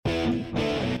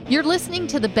You're listening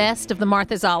to the best of the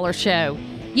Martha Zoller Show.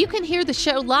 You can hear the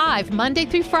show live Monday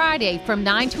through Friday from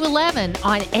 9 to 11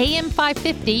 on AM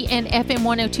 550 and FM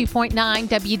 102.9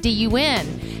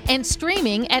 WDUN and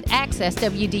streaming at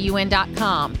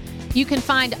accesswdun.com. You can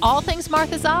find all things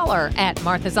Martha Zoller at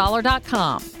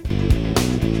marthazoller.com.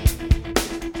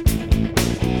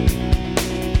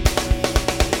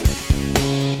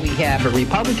 We have a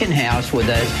Republican House with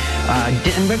a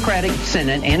Democratic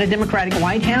Senate and a Democratic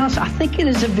White House. I think it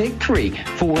is a victory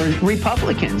for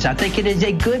Republicans. I think it is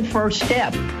a good first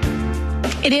step.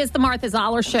 It is the Martha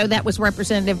Zoller Show. That was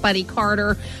Representative Buddy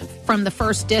Carter from the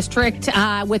 1st District.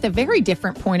 With a very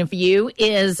different point of view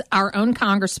is our own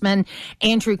Congressman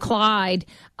Andrew Clyde,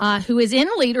 who is in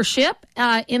leadership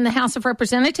in the House of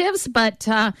Representatives, but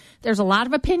there's a lot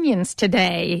of opinions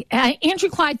today. Andrew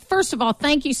Clyde, first of all,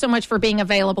 thank you so much for being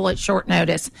available at short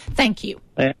notice. Thank you.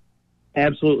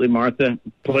 Absolutely, Martha.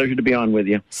 Pleasure to be on with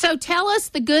you. So tell us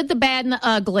the good, the bad, and the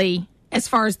ugly as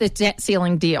far as the debt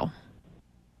ceiling deal.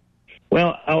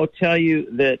 Well, I will tell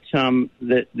you that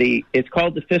it's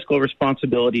called the Fiscal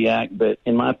Responsibility Act, but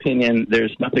in my opinion,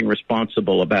 there's nothing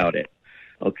responsible about it.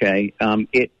 Okay,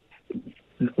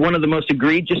 one of the most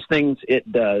egregious things it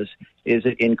does is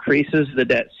it increases the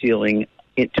debt ceiling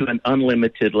to an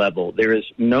unlimited level. There is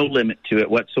no limit to it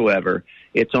whatsoever.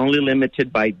 It's only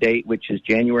limited by date, which is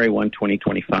January 1,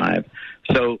 2025.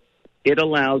 So it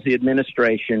allows the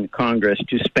administration, Congress,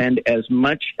 to spend as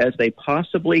much as they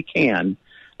possibly can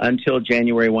until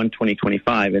January 1,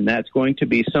 2025, and that's going to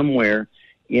be somewhere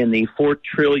in the $4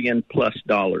 trillion plus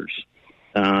dollars.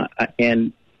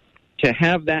 And to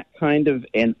have that kind of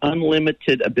an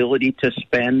unlimited ability to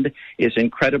spend is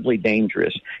incredibly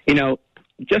dangerous. You know,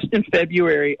 just in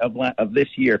February of this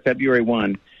year, February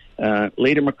 1,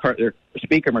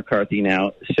 Speaker McCarthy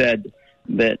now said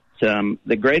that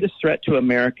the greatest threat to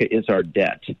America is our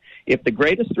debt. If the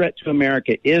greatest threat to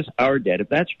America is our debt, if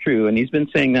that's true, and he's been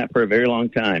saying that for a very long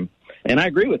time, and I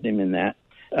agree with him in that,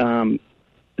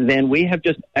 then we have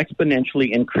just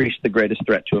exponentially increased the greatest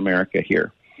threat to America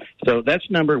here. So that's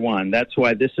number one. That's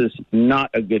why this is not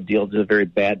a good deal. It's a very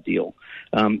bad deal.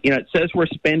 It says we're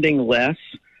spending less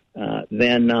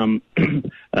than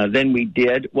we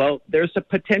did. Well, there's a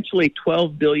potentially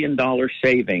 $12 billion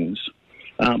savings,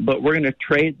 but we're going to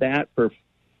trade that for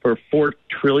 $4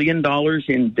 trillion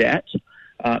in debt.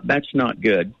 That's not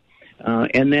good.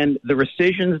 And then the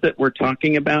rescissions that we're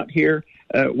talking about here,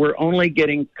 we're only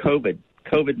getting COVID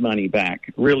money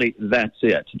back. Really, that's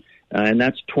it. And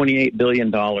that's $28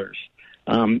 billion. The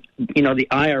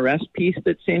IRS piece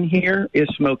that's in here is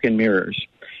smoke and mirrors.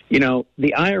 You know,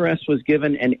 the IRS was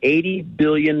given an $80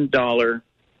 billion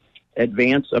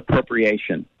advance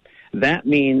appropriation. That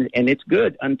means, and it's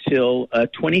good until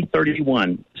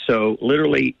 2031, so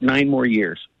literally 9 more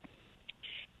years.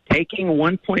 Taking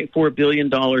 $1.4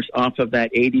 billion off of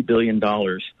that $80 billion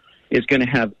is going to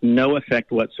have no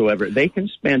effect whatsoever. They can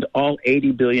spend all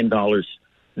 $80 billion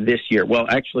this year. Well,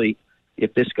 actually,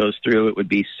 if this goes through, it would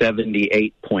be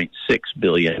 $78.6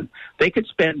 billion. They could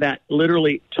spend that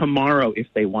literally tomorrow if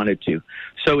they wanted to.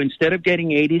 So instead of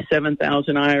getting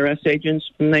 87,000 IRS agents,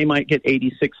 they might get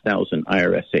 86,000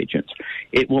 IRS agents.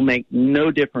 It will make no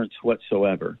difference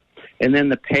whatsoever. And then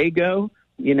the pay-go,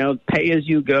 pay as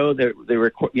you go,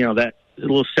 that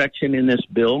little section in this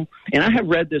bill. And I have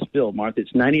read this bill, Martha.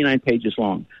 It's 99 pages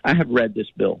long. I have read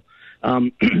this bill.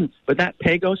 But that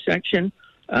pay-go section,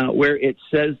 where it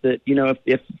says that,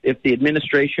 if the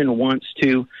administration wants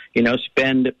to,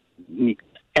 spend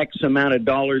X amount of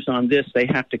dollars on this, they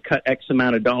have to cut X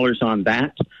amount of dollars on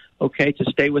that, okay, to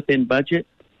stay within budget.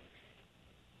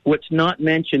 What's not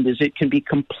mentioned is it can be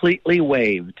completely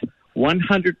waived,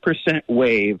 100%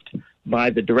 waived by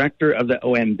the director of the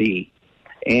OMB,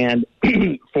 and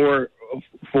for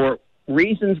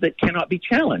reasons that cannot be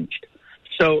challenged.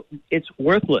 So it's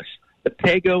worthless. The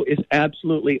pay-go is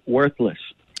absolutely worthless.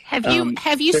 Have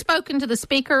you spoken to the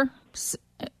speaker?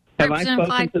 Have I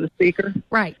spoken to the speaker?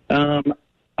 Right.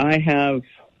 I have.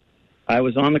 I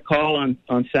was on the call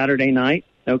on Saturday night.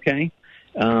 Okay.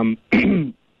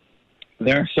 There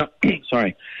are some.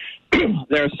 Sorry.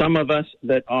 There are some of us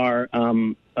that are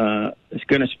going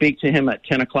to speak to him at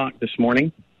 10 o'clock this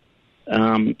morning.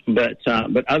 But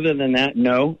other than that,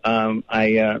 no.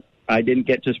 I didn't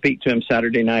get to speak to him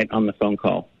Saturday night on the phone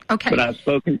call. Okay. But I've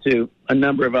spoken to a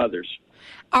number of others.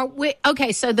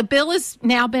 Okay, so the bill has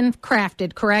now been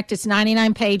crafted, correct? It's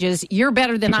 99 pages. You're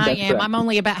better than I am. Correct. I'm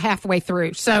only about halfway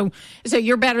through. So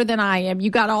you're better than I am. You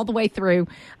got all the way through.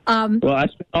 Well, I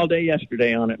spent all day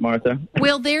yesterday on it, Martha.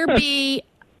 Will there be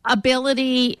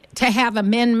ability to have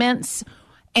amendments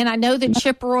And I know that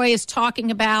Chip Roy is talking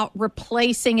about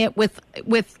replacing it with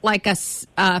like a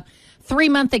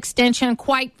 3-month extension.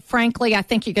 Quite frankly, I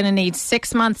think you're going to need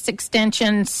 6 months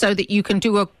extension so that you can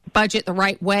do a budget the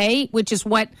right way, which is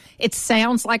what it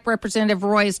sounds like Representative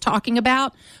Roy is talking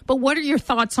about. But what are your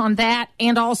thoughts on that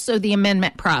and also the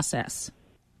amendment process?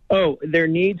 Oh, there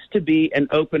needs to be an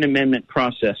open amendment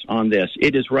process on this.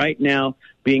 It is right now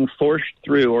being forced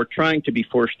through or trying to be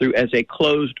forced through as a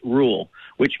closed rule,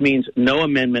 which means no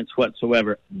amendments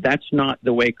whatsoever. That's not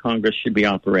the way Congress should be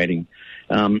operating.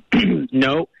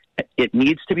 No, it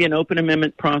needs to be an open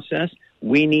amendment process.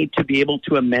 We need to be able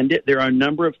to amend it. There are a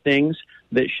number of things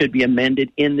that should be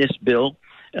amended in this bill.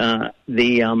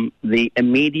 The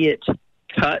immediate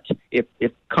cut,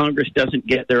 if Congress doesn't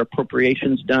get their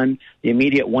appropriations done, the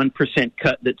immediate 1%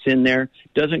 cut that's in there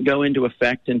doesn't go into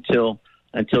effect until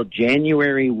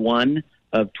January 1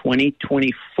 of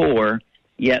 2024,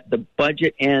 yet the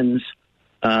budget ends,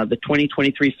 the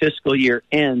 2023 fiscal year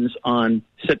ends on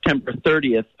September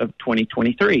 30th of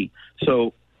 2023.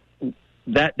 So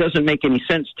that doesn't make any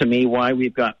sense to me why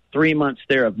we've got 3 months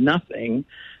there of nothing.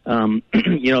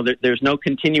 There's no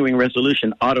continuing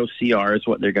resolution, auto CR is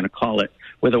what they're going to call it,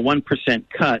 with a 1%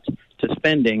 cut to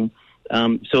spending.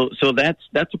 So that's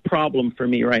a problem for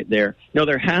me right there. No,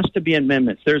 there has to be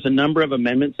amendments. There's a number of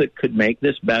amendments that could make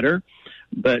this better,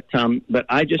 but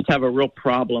I just have a real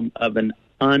problem of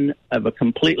a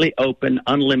completely open,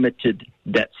 unlimited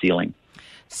debt ceiling.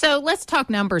 So let's talk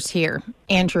numbers here,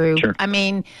 Andrew. Sure. I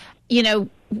mean,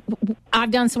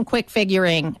 I've done some quick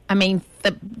figuring. I mean,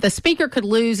 the speaker could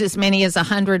lose as many as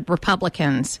 100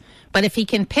 Republicans, but if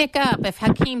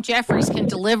Hakeem Jeffries can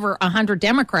deliver 100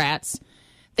 Democrats,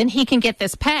 then he can get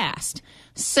this passed.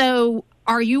 So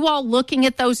are you all looking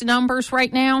at those numbers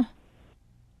right now?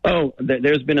 Oh,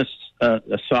 there's been a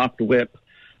soft whip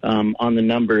on the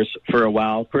numbers for a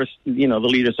while. Of course, the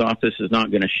leader's office is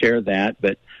not going to share that,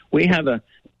 but we have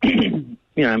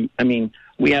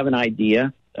we have an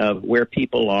idea of where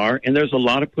people are, and there's a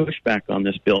lot of pushback on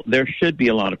this bill. There should be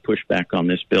a lot of pushback on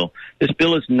this bill. This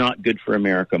bill is not good for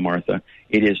America, Martha.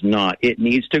 It is not. It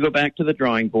needs to go back to the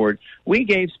drawing board. We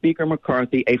gave Speaker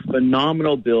McCarthy a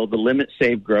phenomenal bill, the Limit,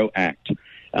 Save, Grow Act,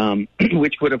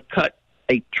 which would have cut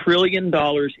 $1 trillion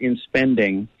in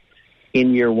spending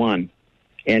in year one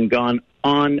and gone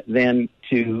on then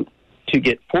to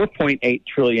get $4.8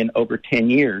 trillion over 10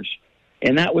 years.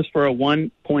 And that was for a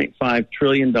 $1.5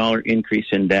 trillion increase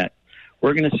in debt.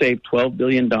 We're going to save $12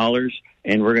 billion,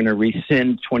 and we're going to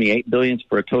rescind $28 billion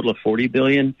for a total of $40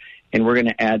 billion, and we're going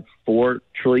to add $4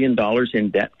 trillion in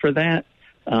debt for that.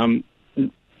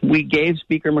 We gave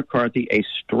Speaker McCarthy a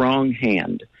strong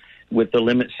hand with the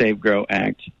Limit, Save, Grow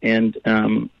Act, and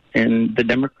the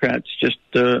Democrats just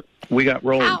we got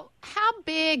rolled. How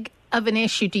big of an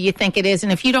issue do you think it is?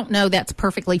 And if you don't know, that's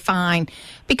perfectly fine.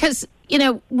 Because,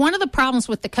 one of the problems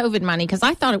with the COVID money, because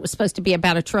I thought it was supposed to be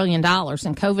about $1 trillion in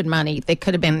COVID money that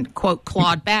could have been, quote,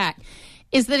 clawed back,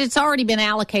 is that it's already been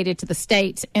allocated to the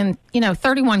states. And,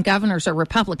 31 governors are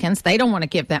Republicans. They don't want to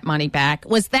give that money back.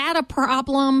 Was that a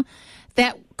problem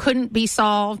that couldn't be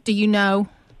solved? Do you know?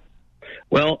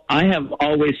 Well, I have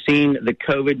always seen the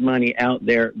COVID money out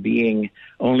there being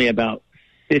only about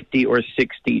 $50 or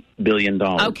 $60 billion.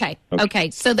 Okay.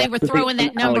 So they were throwing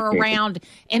that number around,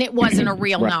 and it wasn't a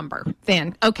real number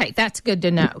then. Okay, that's good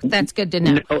to know.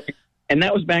 No, and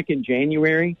that was back in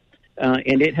January,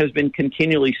 and it has been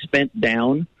continually spent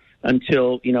down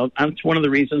until, that's one of the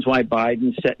reasons why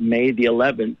Biden set May the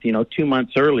 11th, 2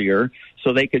 months earlier,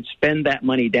 so they could spend that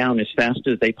money down as fast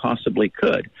as they possibly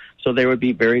could. So there would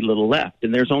be very little left.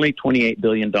 And there's only $28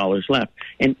 billion left.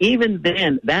 And even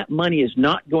then, that money is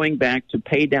not going back to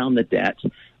pay down the debt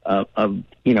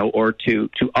or to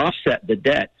offset the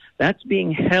debt. That's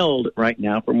being held right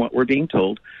now, from what we're being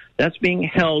told. That's being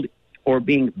held or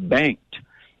being banked,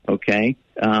 okay,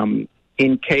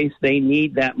 in case they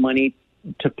need that money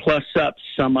to plus up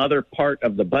some other part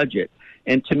of the budget.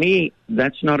 And to me,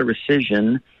 that's not a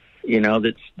rescission,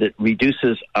 that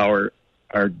reduces our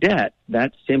debt.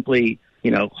 That's simply,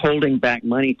 holding back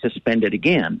money to spend it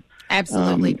again.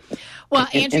 Absolutely. Well,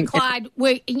 Andrew Clyde,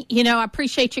 I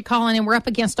appreciate you calling in. We're up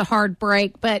against a hard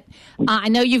break, but I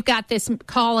know you've got this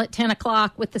call at 10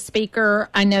 o'clock with the speaker.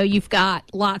 I know you've got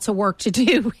lots of work to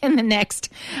do in the next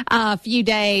few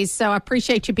days, so I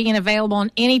appreciate you being available.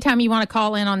 And anytime you want to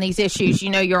call in on these issues,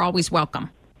 you're always welcome.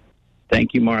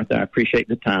 Thank you, Martha. I appreciate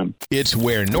the time. It's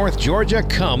where North Georgia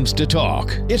comes to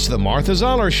talk. It's the Martha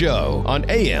Zoller Show on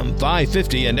AM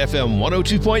 550 and FM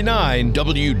 102.9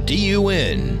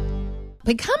 WDUN.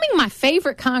 becoming my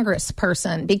favorite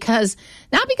congressperson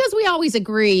not because we always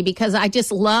agree, because I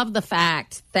just love the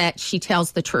fact that she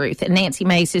tells the truth. And Nancy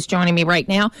Mace is joining me right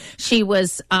now. She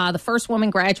was the first woman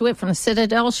graduate from the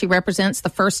Citadel. She represents the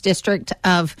 1st District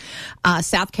of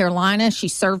South Carolina. She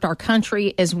served our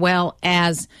country as well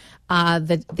as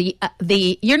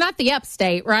you're not the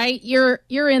upstate, right? You're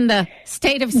in the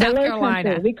state of South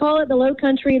Carolina. Country. We call it the Low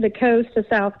Country, the coast of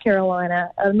South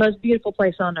Carolina, the most beautiful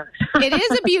place on earth. It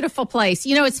is a beautiful place.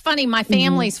 You know, it's funny. My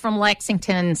family's from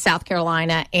Lexington, South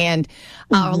Carolina, and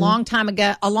a long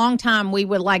time we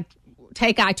would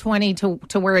take I-20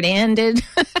 to where it ended.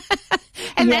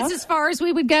 And that's as far as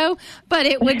we would go. But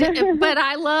but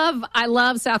I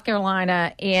love South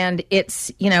Carolina, and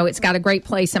it's got a great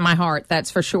place in my heart. That's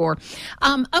for sure.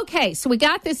 Okay. So we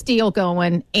got this deal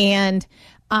going, and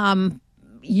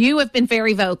you have been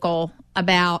very vocal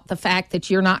about the fact that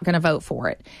you're not going to vote for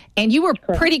it. And you were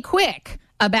pretty quick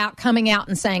about coming out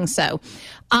and saying so.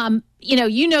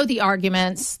 You know the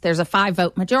arguments. There's a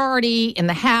 5-vote majority in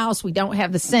the House. We don't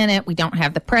have the Senate. We don't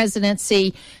have the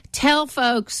presidency. Tell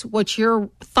folks what your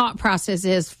thought process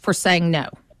is for saying no.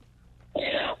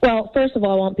 Well, first of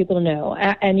all, I want people to know,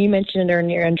 and you mentioned it in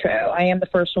your intro, I am the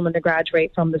first woman to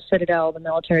graduate from the Citadel, the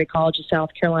Military College of South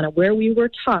Carolina, where we were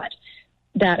taught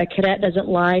that a cadet doesn't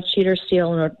lie, cheat, or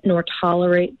steal, nor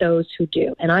tolerate those who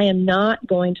do. And I am not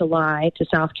going to lie to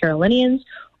South Carolinians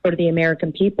or to the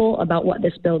American people about what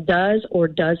this bill does or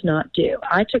does not do.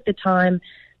 I took the time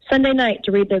Sunday night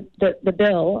to read the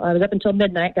bill. I was up until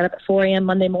midnight, got up at 4 a.m.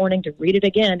 Monday morning to read it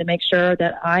again to make sure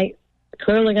that I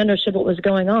clearly understood what was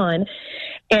going on.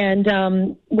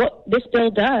 And what this bill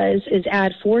does is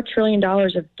add $4 trillion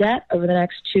of debt over the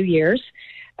next 2 years.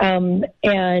 And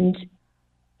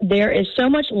there is so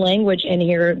much language in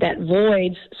here that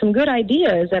voids some good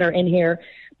ideas that are in here,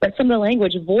 but some of the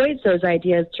language voids those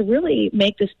ideas to really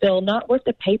make this bill not worth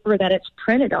the paper that it's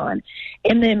printed on.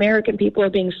 And the American people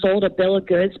are being sold a bill of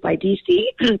goods by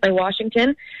D.C., by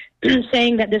Washington,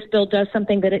 saying that this bill does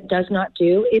something that it does not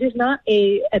do. It is not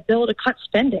a bill to cut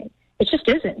spending. It just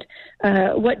isn't.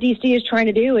 What D.C. is trying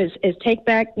to do is take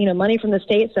back money from the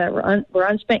states that were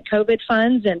unspent COVID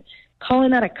funds and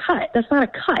calling that a cut. That's not a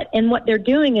cut. And what they're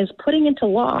doing is putting into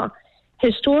law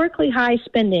historically high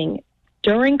spending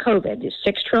during COVID,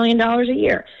 $6 trillion a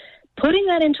year, putting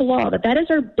that into law, that is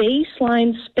our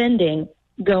baseline spending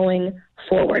going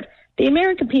forward. The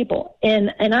American people,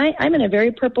 and I'm in a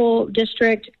very purple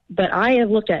district, but I have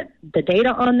looked at the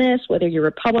data on this, whether you're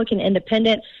Republican,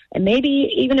 Independent, and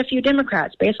maybe even a few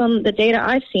Democrats, based on the data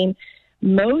I've seen,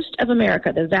 most of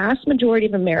America, the vast majority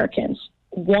of Americans,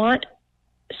 want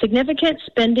significant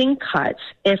spending cuts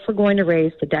if we're going to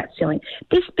raise the debt ceiling.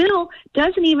 This bill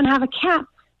doesn't even have a cap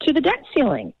to the debt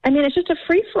ceiling. I mean, it's just a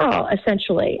free-for-all,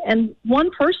 essentially. And one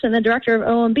person, the director of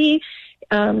OMB,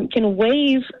 can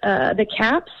waive the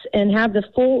caps and have the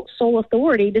full sole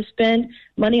authority to spend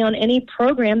money on any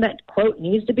program that, quote,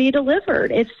 needs to be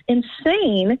delivered. It's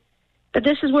insane that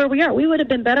this is where we are. We would have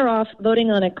been better off voting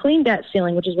on a clean debt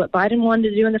ceiling, which is what Biden wanted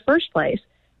to do in the first place,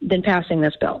 than passing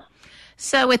this bill.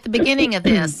 So at the beginning of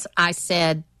this, I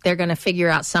said they're going to figure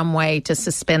out some way to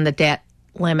suspend the debt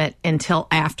limit until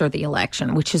after the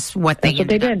election, which is what they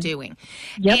ended up doing.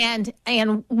 Yep.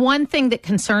 And one thing that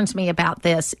concerns me about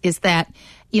this is that,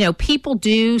 people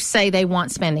do say they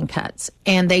want spending cuts,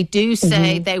 and they do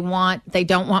say they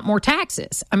don't want more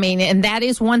taxes. I mean, and that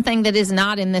is one thing that is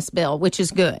not in this bill, which is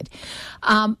good.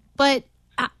 But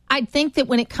I think that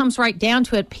when it comes right down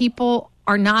to it, people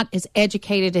are not as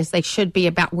educated as they should be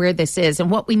about where this is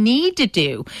and what we need to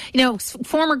do.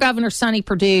 Former Governor Sonny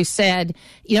Perdue said,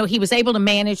 he was able to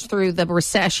manage through the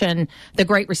recession, the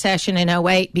Great Recession in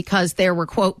 2008, because there were,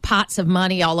 quote, pots of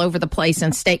money all over the place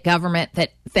in state government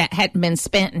that hadn't been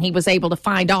spent, and he was able to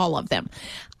find all of them.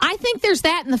 I think there's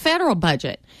that in the federal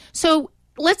budget. So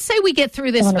let's say we get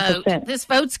through this 100%. Vote. This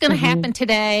vote's going to happen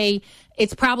today.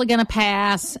 It's probably going to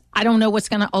pass. I don't know what's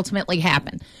going to ultimately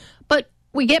happen. But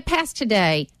we get past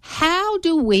today, how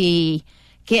do we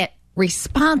get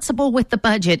responsible with the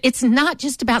budget? It's not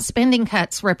just about spending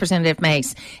cuts, Representative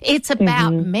Mace. It's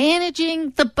about managing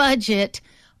the budget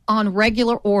on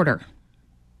regular order.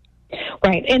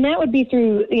 Right. And that would be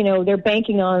through, they're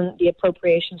banking on the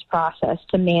appropriations process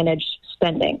to manage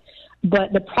spending.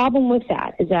 But the problem with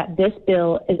that is that this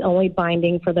bill is only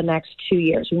binding for the next 2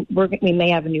 years. We may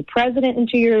have a new president in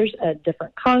 2 years, a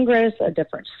different Congress, a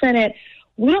different Senate.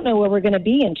 We don't know where we're going to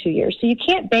be in 2 years. So you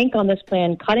can't bank on this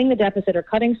plan cutting the deficit or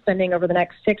cutting spending over the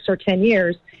next 6 or 10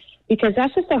 years, because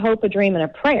that's just a hope, a dream, and a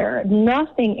prayer.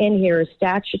 Nothing in here is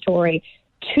statutory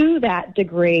to that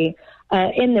degree.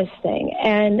 in this thing.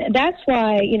 And that's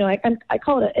why, I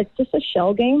call it, it's just a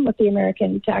shell game with the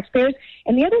American taxpayers.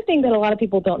 And the other thing that a lot of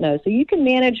people don't know, so you can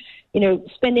manage,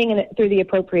 spending through the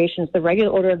appropriations, the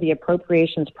regular order of the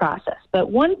appropriations process.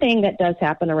 But one thing that does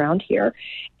happen around here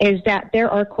is that there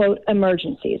are, quote,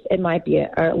 emergencies. It might be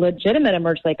a legitimate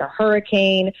emergency like a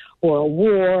hurricane or a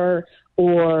war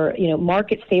or,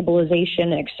 market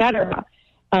stabilization, et cetera.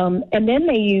 And then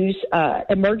they use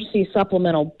emergency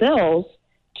supplemental bills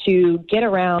to get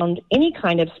around any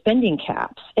kind of spending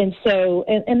caps. And so,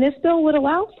 and this bill would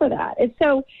allow for that. And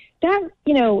so that,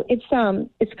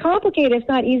 it's complicated. It's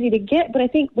not easy to get. But I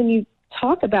think when you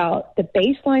talk about the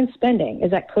baseline spending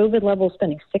is at COVID level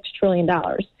spending, $6 trillion,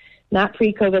 not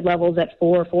pre-COVID levels at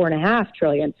 $4.5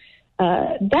 trillion.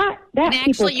 That and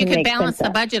actually, you could balance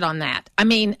the budget on that. I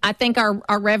mean, I think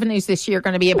our revenues this year are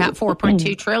going to be about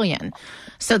 $4.2 trillion.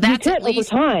 So that's at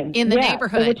least over time. In the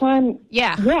neighborhood. Over time.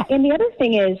 Yeah. Yeah. And the other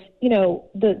thing is,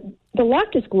 the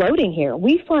left is gloating here.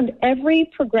 We fund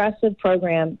every progressive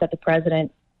program that the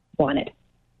president wanted.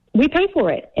 We pay for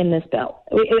it in this bill.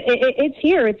 It's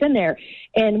here. It's in there.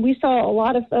 And we saw a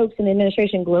lot of folks in the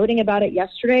administration gloating about it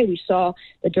yesterday. We saw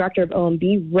the director of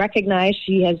OMB recognize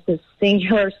she has this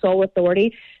singular sole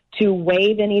authority to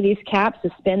waive any of these caps, to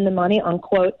spend the money on,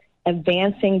 quote,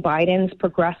 advancing Biden's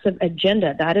progressive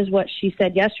agenda. That is what she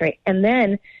said yesterday. And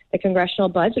then the Congressional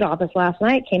Budget Office last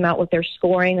night came out with their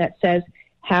scoring that says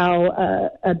how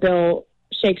a bill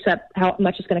shakes up, how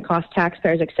much it's going to cost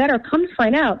taxpayers, et cetera. Come to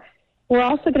find out, we're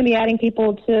also going to be adding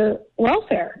people to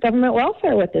welfare, government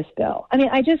welfare with this bill. I mean,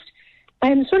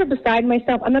 I'm sort of beside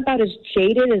myself. I'm about as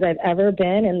jaded as I've ever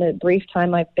been in the brief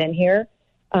time I've been here.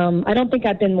 I don't think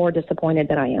I've been more disappointed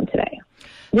than I am today.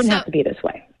 It didn't have to be this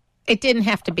way. It didn't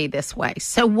have to be this way.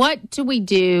 So what do we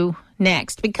do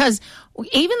next? Because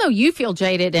even though you feel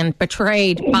jaded and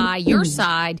betrayed by your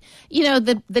side,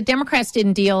 the Democrats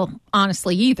didn't deal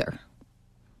honestly either.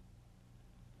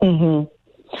 Mm-hmm.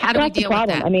 How do we deal with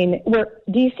that? I mean,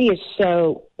 D.C. is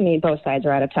both sides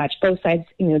are out of touch. Both sides,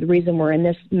 the reason we're in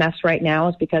this mess right now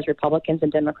is because Republicans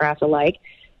and Democrats alike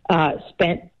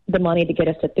spent the money to get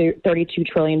us to $32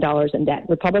 trillion in debt.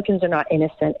 Republicans are not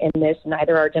innocent in this,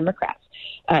 neither are Democrats.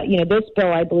 This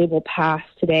bill, I believe, will pass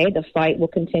today. The fight will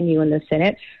continue in the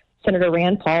Senate. Senator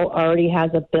Rand Paul already has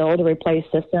a bill to replace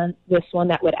this one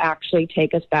that would actually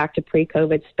take us back to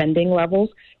pre-COVID spending levels,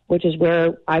 which is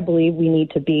where I believe we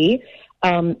need to be.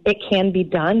 It can be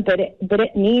done, but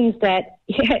it means that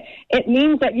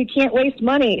you can't waste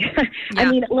money. Yeah. I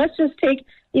mean, let's just take,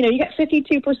 you got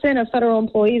 52% of federal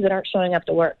employees that aren't showing up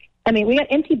to work. I mean, we got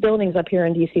empty buildings up here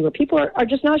in D.C. where people are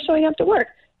just not showing up to work.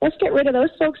 Let's get rid of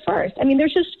those folks first. I mean,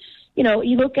 there's just,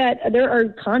 you look at, there are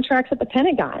contracts at the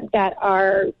Pentagon that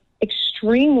are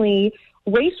extremely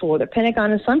wasteful. The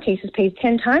Pentagon, in some cases, pays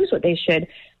 10 times what they should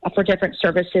for different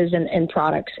services and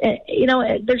products. And,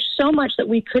 there's so much that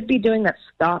we could be doing that's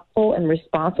thoughtful and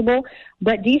responsible,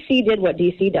 but D.C. did what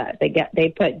D.C. does. They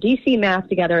put D.C. math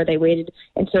together. They waited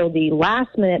until the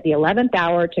last minute, the 11th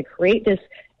hour, to create this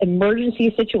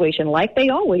emergency situation like they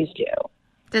always do.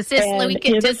 Does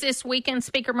this weaken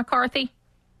Speaker McCarthy?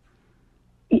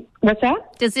 What's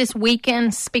that? Does this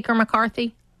weaken Speaker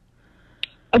McCarthy?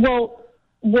 Well,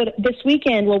 this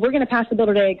weekend, we're going to pass the bill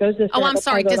today. It goes this. Oh, I'm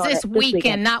sorry. Does this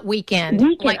weekend, not weekend?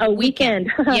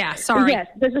 Weekend. Yeah, sorry. Yes.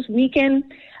 Does this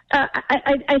weekend?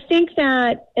 I think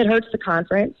that it hurts the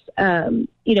conference. I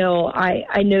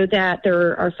know that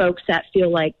there are folks that feel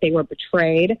like they were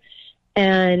betrayed,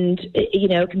 and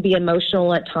it can be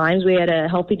emotional at times. We had a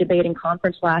healthy debate in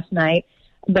conference last night,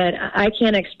 but I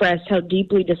can't express how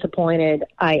deeply disappointed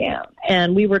I am.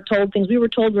 And we were told things. We were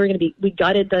told we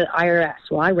gutted the IRS.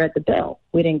 Well, I read the bill.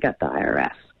 We didn't gut the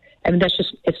IRS. I mean,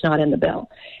 it's not in the bill.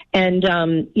 And,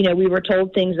 we were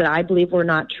told things that I believe were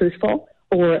not truthful,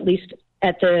 or at least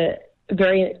at the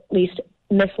very least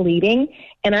misleading.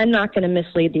 And I'm not going to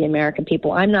mislead the American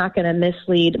people. I'm not going to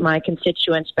mislead my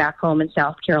constituents back home in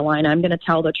South Carolina. I'm going to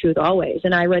tell the truth always.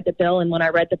 And I read the bill, and when I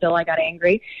read the bill, I got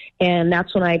angry. And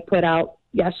that's when I put out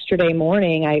yesterday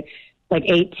morning,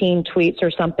 18 tweets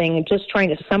or something, just trying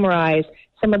to summarize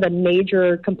some of the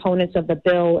major components of the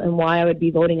bill and why I would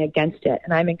be voting against it.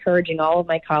 And I'm encouraging all of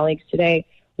my colleagues today,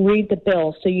 read the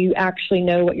bill so you actually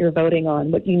know what you're voting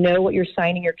on, what you're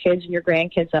signing your kids and your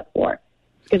grandkids up for,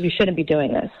 because we shouldn't be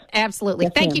doing this. Absolutely.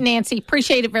 Yes, Thank you, Nancy.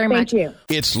 Appreciate it very much. Thank you.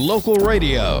 It's local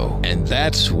radio, and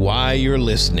that's why you're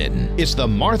listening. It's the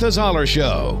Martha Zoller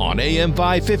Show on AM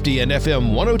 550 and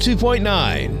FM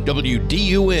 102.9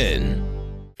 WDUN.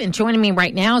 And joining me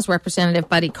right now is Representative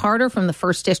Buddy Carter from the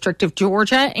 1st District of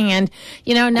Georgia. And,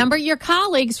 a number of your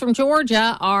colleagues from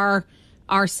Georgia are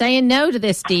are saying no to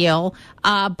this deal.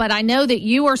 But I know that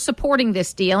you are supporting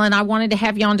this deal, and I wanted to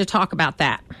have you on to talk about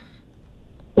that.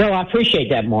 Well, I appreciate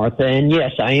that, Martha. And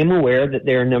yes, I am aware that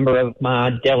there are a number of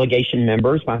my delegation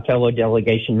members, my fellow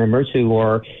delegation members, who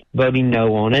are voting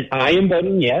no on it. I am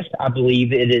voting yes. I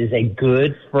believe it is a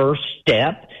good first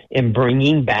step in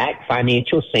bringing back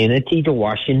financial sanity to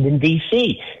Washington,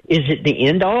 D.C. Is it the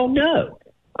end all? No.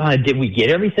 Did we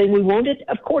get everything we wanted?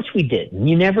 Of course we didn't.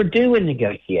 You never do in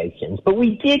negotiations. But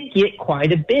we did get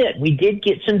quite a bit. We did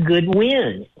get some good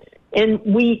wins. And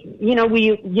we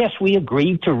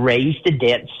agreed to raise the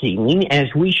debt ceiling, as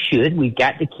we should. We've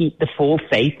got to keep the full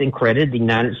faith and credit of the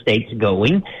United States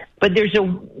going. But there's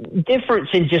a difference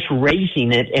in just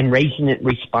raising it and raising it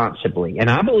responsibly. And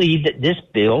I believe that this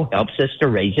bill helps us to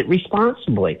raise it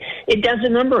responsibly. It does a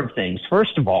number of things.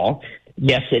 First of all,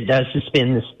 yes, it does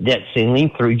suspend this debt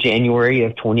ceiling through January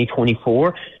of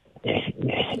 2024.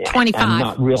 25. I'm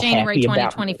not real January happy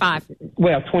 2025.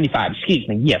 Well, 25, excuse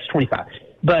me. Yes, 25.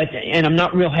 And I'm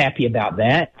not real happy about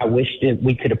that. I wish that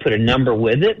we could have put a number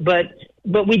with it,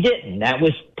 but we didn't. That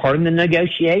was part of the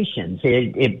negotiations.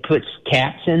 It puts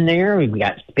caps in there. We've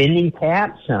got spending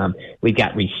caps. We've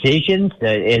got rescissions.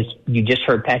 As you just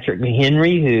heard, Patrick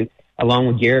McHenry, who, along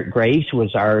with Garrett Graves,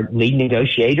 was our lead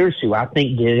negotiators, who I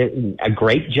think did a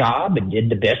great job and did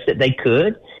the best that they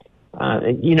could.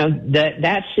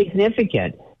 That's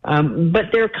significant.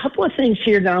 But there are a couple of things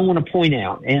here that I want to point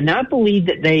out, and I believe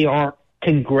that they are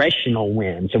congressional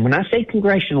wins. And when I say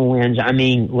congressional wins, I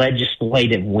mean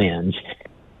legislative wins.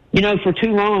 For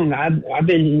too long, I've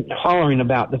been hollering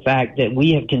about the fact that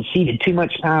we have conceded too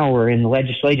much power in the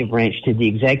legislative branch to the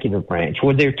executive branch.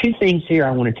 Well, there are two things here I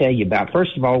want to tell you about.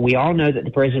 First of all, we all know that the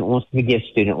president wants to forgive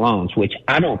student loans, which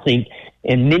I don't think,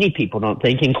 and many people don't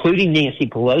think, including Nancy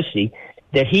Pelosi,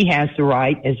 that he has the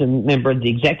right as a member of the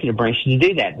executive branch to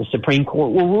do that. The Supreme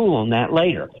Court will rule on that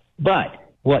later. But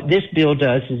what this bill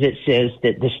does is it says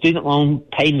that the student loan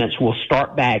payments will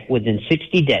start back within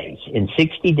 60 days, in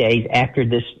 60 days after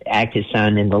this act is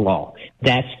signed into law.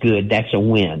 That's good. That's a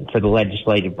win for the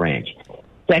legislative branch.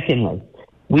 Secondly,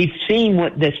 we've seen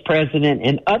what this president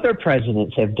and other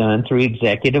presidents have done through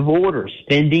executive orders,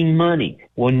 spending money.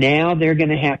 Well, now they're going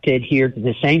to have to adhere to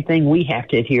the same thing we have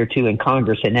to adhere to in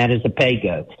Congress, and that is a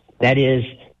pay-go. That is,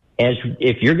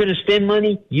 if you're going to spend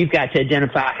money, you've got to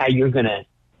identify how you're going to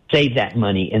save that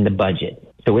money in the budget.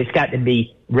 So it's got to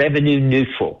be revenue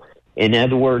neutral. In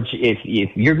other words, if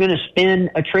you're going to spend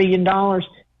 $1 trillion,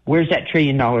 where's that $1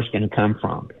 trillion going to come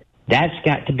from? That's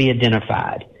got to be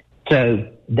identified.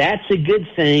 So that's a good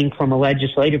thing from a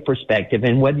legislative perspective.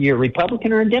 And whether you're a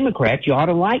Republican or a Democrat, you ought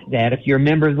to like that if you're a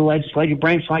member of the legislative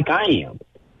branch like I am.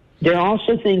 There are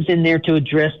also things in there to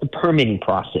address the permitting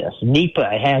process. NEPA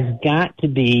has got to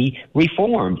be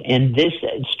reformed, and this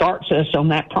starts us on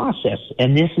that process.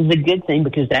 And this is a good thing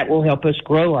because that will help us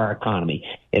grow our economy.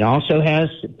 It also has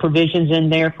provisions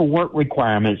in there for work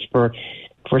requirements for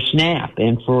SNAP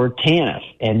and for TANF.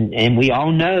 And we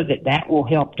all know that will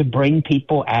help to bring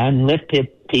people and lift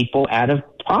people out of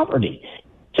poverty.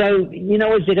 So,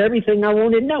 is it everything I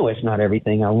wanted? No, it's not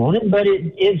everything I wanted, but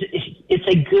it's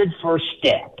a good first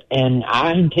step. And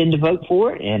I intend to vote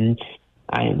for it. And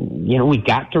we've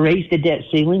got to raise the debt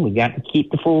ceiling. We've got to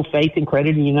keep the full faith and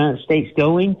credit of the United States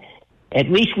going. At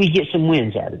least we get some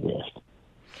wins out of this.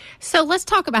 So let's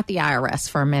talk about the IRS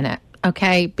for a minute,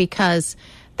 okay? Because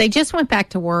they just went back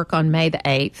to work on May the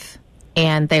 8th,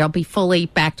 and they'll be fully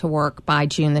back to work by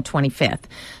June the 25th.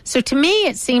 So to me,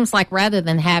 it seems like rather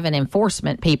than having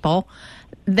enforcement people,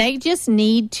 they just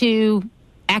need to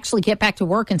actually get back to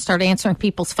work and start answering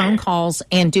people's phone calls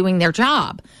and doing their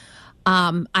job.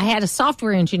 I had a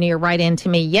software engineer write into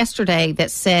me yesterday that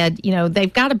said,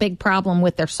 they've got a big problem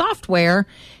with their software.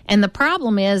 And the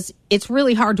problem is it's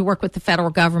really hard to work with the federal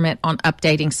government on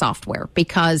updating software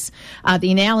because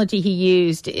the analogy he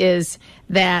used is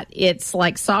that it's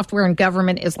like software in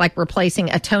government is like replacing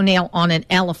a toenail on an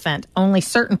elephant. Only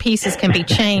certain pieces can be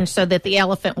changed so that the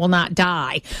elephant will not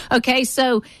die. Okay,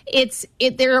 so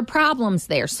there are problems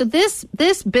there. So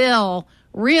this bill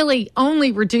really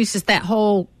only reduces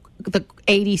the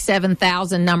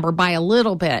 87,000 number by a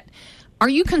little bit. Are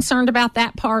you concerned about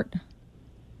that part?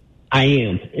 I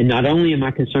am. And not only am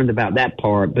I concerned about that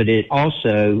part, but it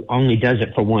also only does it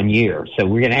for 1 year. So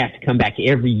we're going to have to come back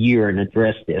every year and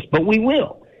address this. But we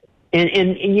will. And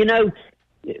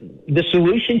the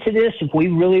solution to this, if we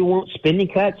really want spending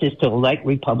cuts, is to elect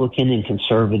Republican and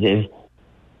conservative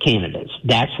candidates.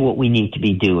 That's what we need to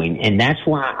be doing. And that's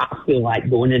why I feel like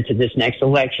going into this next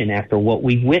election, after what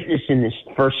we've witnessed in this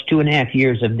first 2.5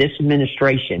 years of this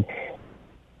administration,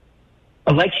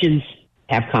 elections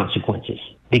have consequences.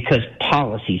 because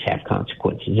policies have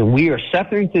consequences. And we are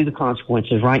suffering through the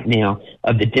consequences right now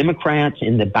of the Democrats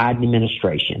and the Biden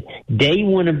administration. Day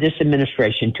one of this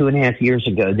administration, 2.5 years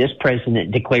ago, this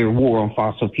president declared war on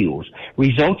fossil fuels,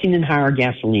 resulting in higher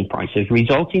gasoline prices,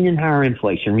 resulting in higher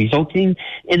inflation, resulting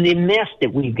in the mess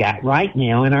that we've got right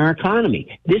now in our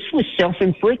economy. This was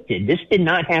self-inflicted. This did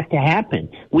not have to happen.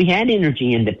 We had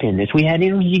energy independence. We had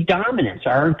energy dominance.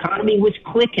 Our economy was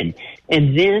clicking.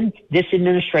 And then this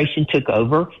administration took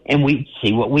over, and we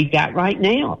see what we got right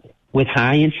now with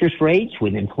high interest rates,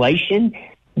 with inflation,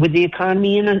 with the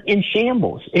economy in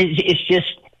shambles. It's just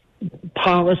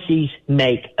policies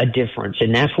make a difference,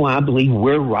 and that's why I believe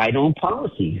we're right on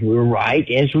policies. We're right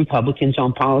as Republicans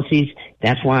on policies.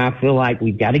 That's why I feel like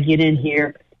we've got to get in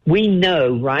here. We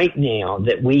know right now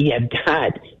that we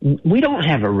don't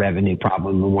have a revenue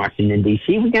problem in Washington,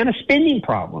 D.C. We got a spending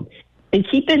problem. And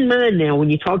keep in mind now, when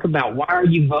you talk about why are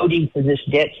you voting for this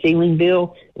debt ceiling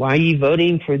bill, why are you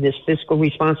voting for this Fiscal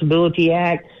Responsibility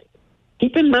Act,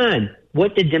 keep in mind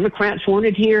what the Democrats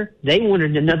wanted here. They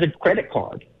wanted another credit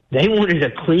card. They wanted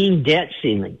a clean debt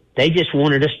ceiling. They just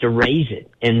wanted us to raise it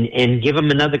and give them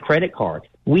another credit card.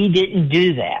 We didn't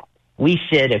do that. We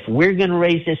said if we're going to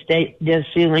raise this debt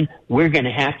ceiling, we're going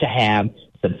to have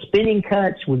some spending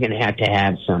cuts. We're going to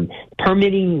have some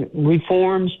permitting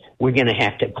reforms. We're going to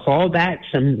have to claw back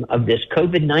some of this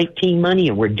COVID-19 money,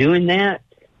 and we're doing that.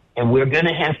 And we're going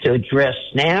to have to address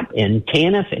SNAP and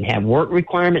TANF and have work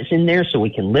requirements in there so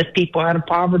we can lift people out of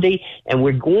poverty. And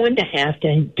we're going to have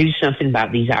to do something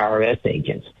about these IRS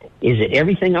agents. Is it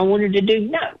everything I wanted to do?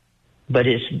 No. But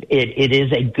it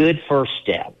is a good first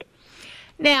step.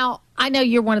 Now, I know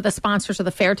you're one of the sponsors of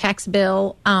the fair tax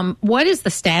bill. What is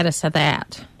the status of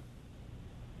that?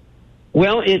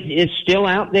 Well, it's still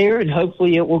out there, and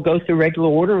hopefully it will go through regular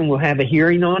order, and we'll have a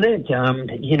hearing on it.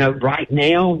 Right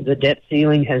now, the debt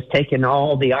ceiling has taken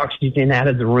all the oxygen out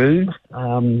of the room.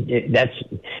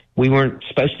 We weren't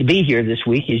supposed to be here this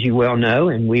week, as you well know,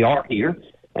 and we are here,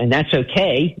 and that's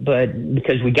okay, but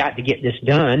because we got to get this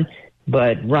done.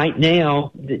 But right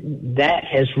now, that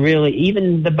has really,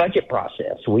 even the budget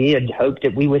process, we had hoped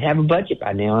that we would have a budget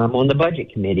by now. I'm on the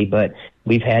budget committee, but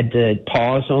we've had to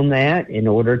pause on that in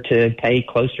order to pay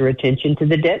closer attention to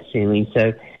the debt ceiling.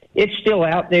 So it's still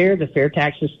out there. The fair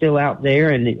tax is still out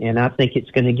there, and I think it's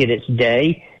going to get its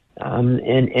day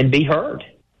and be heard.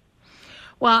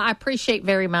 Well, I appreciate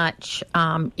very much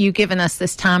you giving us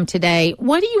this time today.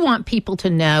 What do you want people to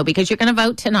know? Because you're going to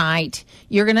vote tonight.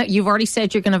 You've already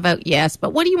said you're going to vote yes,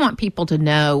 but what do you want people to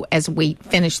know as we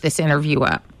finish this interview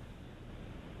up?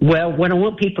 Well, what I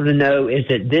want people to know is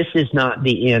that this is not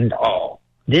the end all.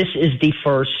 This is the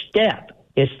first step.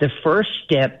 It's the first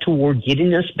step toward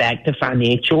getting us back to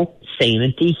financial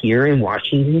sanity here in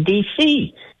Washington,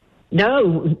 D.C.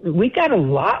 No, we've got a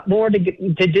lot more to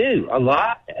do, a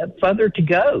lot further to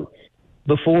go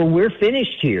before we're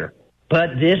finished here.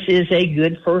 But this is a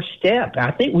good first step.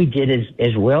 I think we did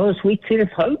as well as we could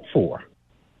have hoped for.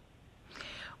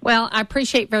 Well, I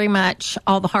appreciate very much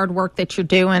all the hard work that you're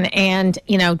doing. And,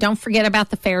 don't forget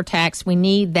about the fair tax. We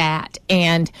need that.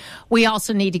 And we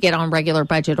also need to get on regular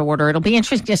budget order. It'll be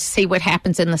interesting to see what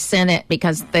happens in the Senate,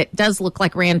 because it does look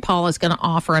like Rand Paul is going to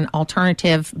offer an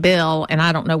alternative bill, and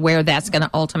I don't know where that's going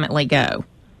to ultimately go.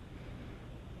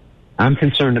 I'm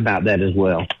concerned about that as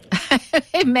well.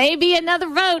 It may be another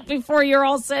vote before you're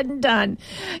all said and done.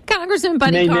 Congressman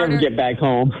Buddy Carter. May never get back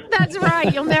home. That's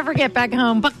right. You'll never get back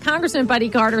home. But Congressman Buddy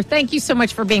Carter, thank you so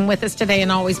much for being with us today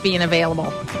and always being available.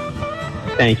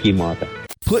 Thank you, Martha.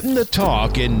 Putting the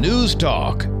talk in news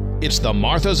talk. It's the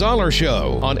Martha Zoller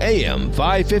Show on AM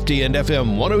 550 and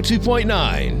FM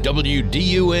 102.9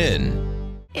 WDUN.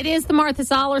 It is the Martha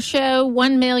Zoller Show.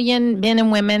 1 million men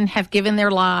and women have given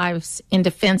their lives in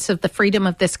defense of the freedom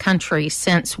of this country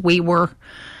since we were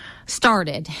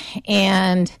started.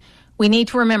 And we need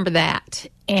to remember that.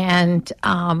 And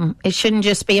it shouldn't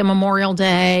just be a Memorial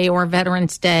Day or a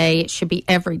Veterans Day. It should be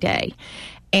every day.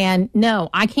 And no,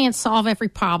 I can't solve every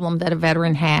problem that a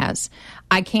veteran has.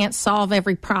 I can't solve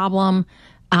every problem.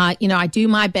 I do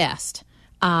my best.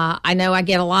 I know I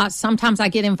get a lot. Sometimes I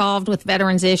get involved with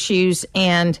veterans issues,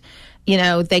 and,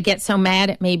 they get so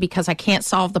mad at me because I can't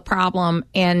solve the problem.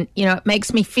 And, it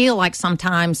makes me feel like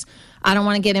sometimes I don't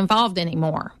want to get involved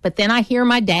anymore. But then I hear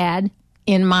my dad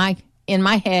in my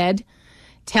head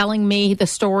telling me the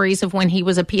stories of when he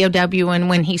was a POW and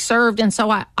when he served. And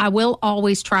so I will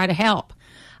always try to help.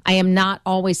 I am not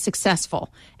always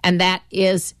successful, and that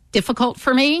is difficult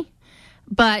for me.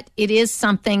 But it is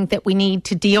something that we need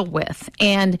to deal with.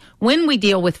 And when we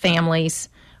deal with families,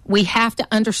 we have to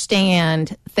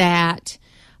understand that,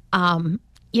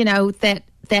 that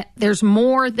there's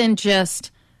more than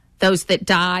just those that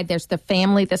died. There's the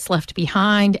family that's left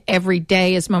behind. Every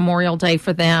day is Memorial Day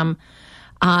for them.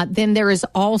 Then there is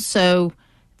also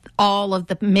all of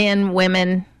the men,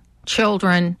 women,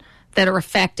 children that are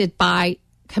affected by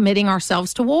committing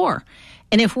ourselves to war.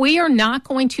 And if we are not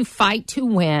going to fight to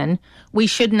win, we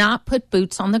should not put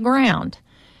boots on the ground,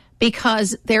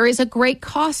 because there is a great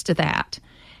cost to that.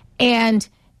 And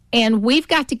we've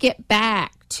got to get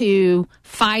back to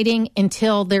fighting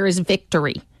until there is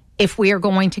victory if we are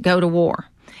going to go to war.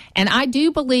 And I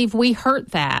do believe we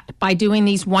hurt that by doing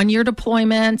these one-year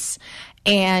deployments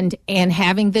and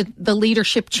having the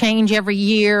leadership change every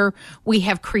year. We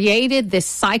have created this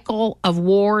cycle of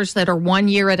wars that are 1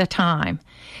 year at a time.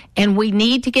 And we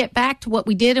need to get back to what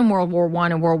we did in World War I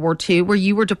and World War II, where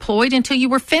you were deployed until you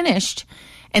were finished.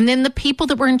 And then the people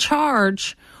that were in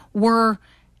charge were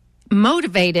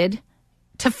motivated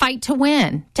to fight to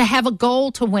win, to have a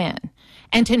goal to win,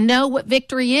 and to know what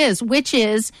victory is, which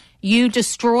is you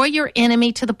destroy your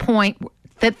enemy to the point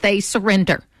that they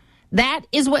surrender. That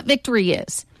is what victory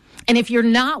is. And if you're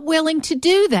not willing to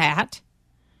do that,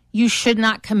 you should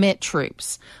not commit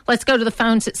troops. Let's go to the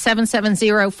phones at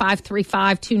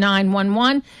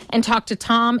 770-535-2911 and talk to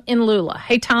Tom in Lula.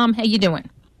 Hey, Tom, how you doing?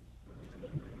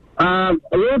 A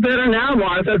little better now,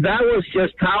 Martha. That was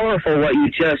just powerful what you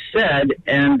just said.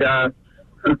 And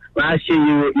last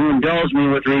year you indulged me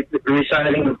with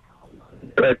reciting.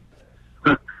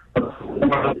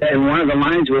 And one of the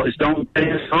lines was, "Don't take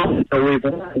us home until we've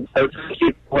won." So thank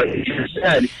you for what you just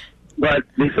said. But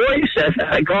before you said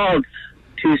that, I called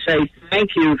to say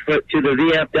thank you to the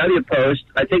VFW post.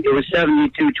 I think it was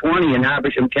 7220 in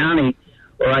Habersham County,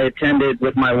 where I attended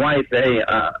with my wife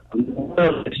a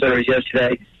service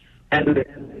yesterday. And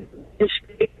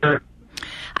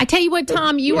I tell you what,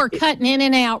 Tom, you are cutting in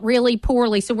and out really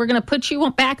poorly, so we're going to put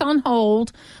you back on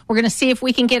hold. We're going to see if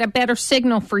we can get a better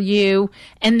signal for you,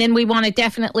 and then we want to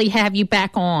definitely have you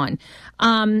back on.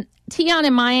 Tian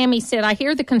in Miami said, I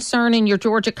hear the concern in your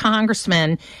Georgia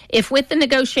congressman. If with the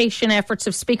negotiation efforts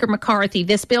of Speaker McCarthy,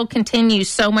 this bill continues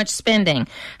so much spending.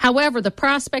 However, the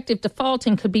prospect of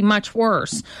defaulting could be much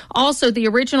worse. Also, the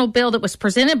original bill that was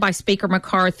presented by Speaker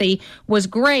McCarthy was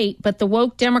great, but the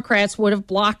woke Democrats would have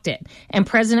blocked it, and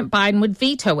President Biden would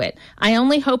veto it. I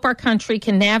only hope our country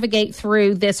can navigate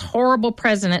through this horrible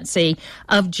presidency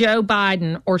of Joe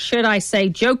Biden, or should I say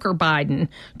Joker Biden.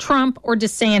 Trump or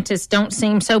DeSantis don't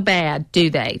seem so bad, do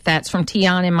they? That's from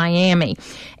Tian in Miami.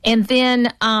 And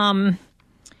then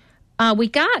we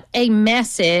got a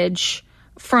message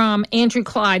from Andrew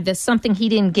Clyde that's something he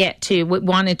didn't get to,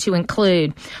 wanted to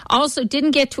include. Also, didn't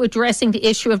get to addressing the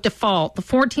issue of default. The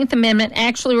 14th Amendment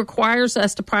actually requires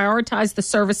us to prioritize the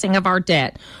servicing of our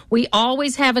debt. We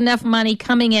always have enough money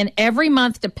coming in every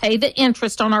month to pay the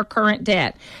interest on our current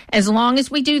debt. As long as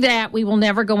we do that, we will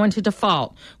never go into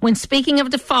default. When speaking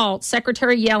of default,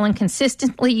 Secretary Yellen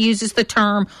consistently uses the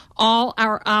term all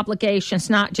our obligations,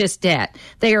 not just debt.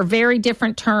 They are very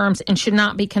different terms and should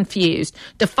not be confused.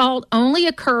 Default only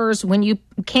occurs when you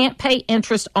can't pay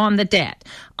interest on the debt.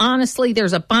 Honestly,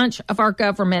 there's a bunch of our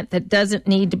government that doesn't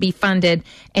need to be funded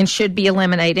and should be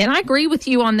eliminated. And I agree with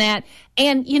you on that.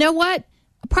 And you know what?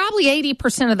 Probably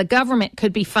 80% of the government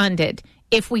could be funded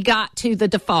if we got to the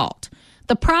default.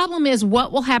 The problem is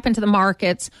what will happen to the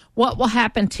markets, what will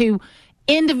happen to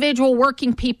individual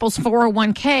working people's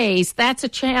 401ks. That's a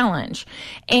challenge.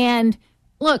 And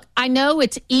look, I know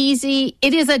it's easy.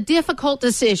 It is a difficult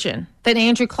decision that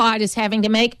Andrew Clyde is having to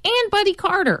make, and Buddy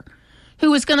Carter,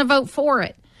 who is going to vote for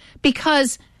it,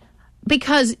 because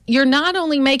you're not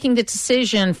only making the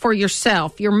decision for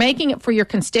yourself, you're making it for your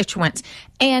constituents.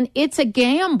 And it's a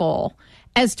gamble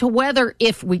as to whether,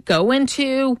 if we go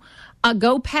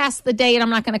past the date, I'm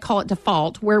not going to call it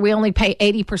default, where we only pay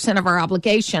 80% of our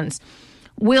obligations,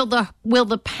 will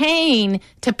the pain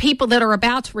to people that are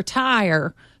about to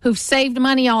retire, who've saved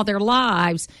money all their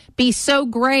lives, be so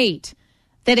great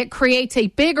that it creates a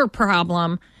bigger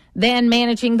problem than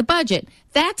managing the budget?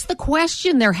 That's the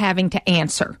question they're having to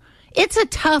answer. It's a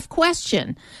tough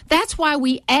question. That's why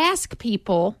we ask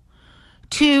people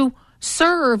to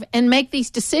serve and make these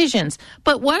decisions.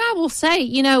 But what I will say,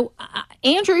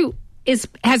 Andrew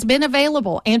has been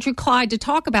available, Andrew Clyde, to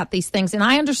talk about these things, and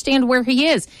I understand where he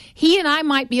is. He and I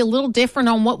might be a little different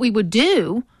on what we would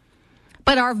do,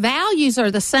 but our values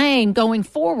are the same going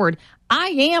forward. I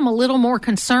am a little more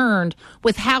concerned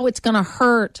with how it's going to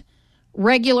hurt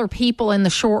regular people in the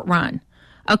short run,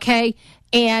 okay?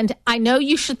 And I know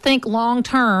you should think long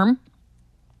term,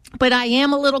 but I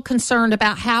am a little concerned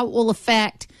about how it will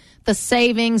affect the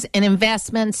savings and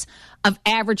investments of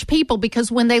average people,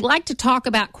 because when they like to talk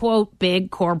about, quote,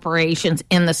 big corporations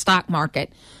in the stock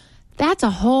market, That's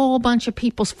a whole bunch of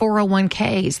people's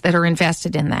 401ks that are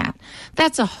invested in that.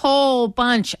 That's a whole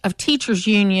bunch of teachers'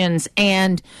 unions,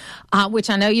 and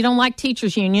which I know you don't like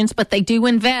teachers' unions, but they do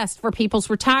invest for people's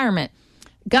retirement,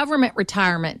 government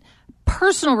retirement,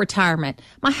 personal retirement.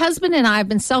 My husband and I have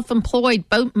been self-employed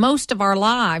most of our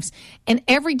lives, and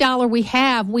every dollar we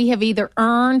have either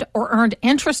earned or earned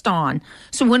interest on.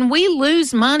 So when we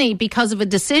lose money because of a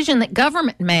decision that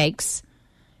government makes,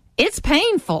 it's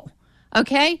painful,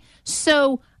 okay?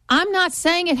 So I'm not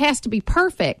saying it has to be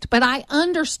perfect, but I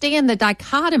understand the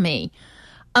dichotomy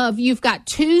of you've got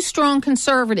two strong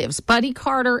conservatives, Buddy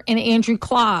Carter and Andrew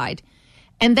Clyde,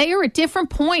 and they are at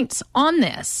different points on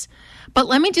this. But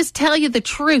let me just tell you the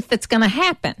truth that's going to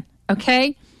happen,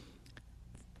 okay?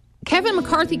 Kevin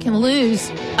McCarthy can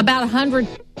lose about 100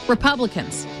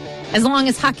 Republicans as long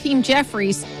as Hakeem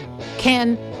Jeffries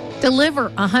can deliver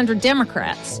 100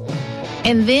 Democrats.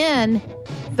 And then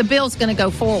the bill's going to go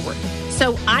forward.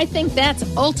 So I think that's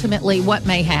ultimately what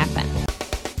may happen.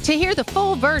 To hear the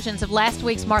full versions of last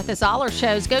week's Martha Zoller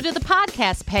shows, go to the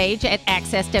podcast page at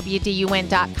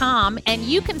accesswdun.com, and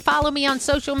you can follow me on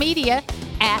social media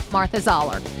at Martha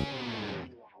Zoller.